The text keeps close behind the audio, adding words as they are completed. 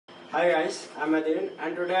Hi guys, I'm Adin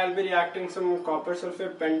and today I'll be reacting some copper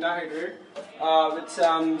sulfate pentahydrate with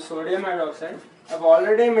some sodium hydroxide. I've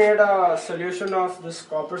already made a solution of this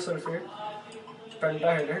copper sulfate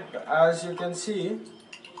pentahydrate. As you can see,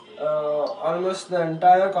 almost the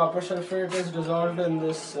entire copper sulfate is dissolved in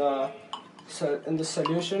this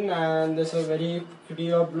solution, and there's a very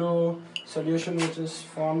clear blue solution which is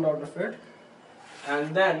formed out of it.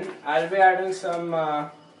 And then I'll be adding some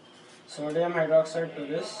sodium hydroxide to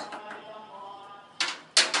this.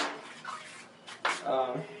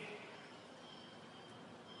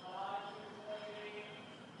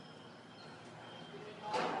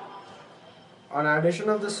 On addition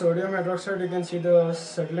of the sodium hydroxide, you can see the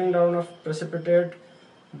settling down of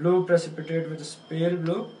blue precipitate, which is pale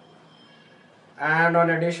blue. And on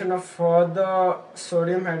addition of further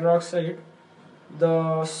sodium hydroxide,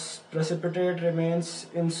 the precipitate remains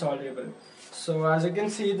insoluble. So as you can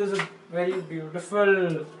see, there's a very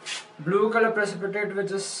beautiful blue color precipitate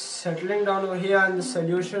which is settling down over here, and the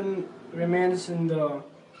solution remains in the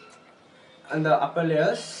upper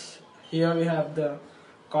layers. Here we have the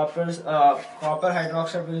copper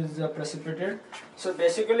hydroxide, which is the precipitate. So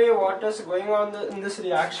basically what is going on in this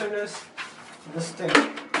reaction is this thing.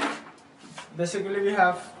 Basically we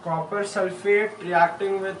have copper sulfate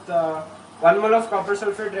reacting with 1 mole of copper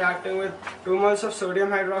sulfate reacting with 2 moles of sodium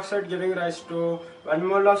hydroxide, giving rise to 1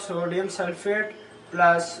 mole of sodium sulfate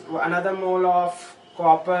plus another mole of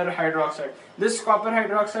copper hydroxide. This copper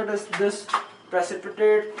hydroxide is this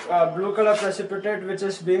precipitate, blue color precipitate, which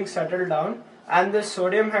is being settled down, and this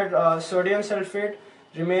sodium sulfate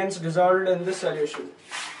remains dissolved in the solution.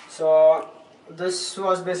 So this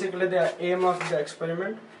was basically the aim of the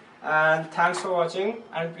experiment, and thanks for watching,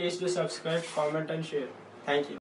 and please do subscribe, comment and share. Thank you.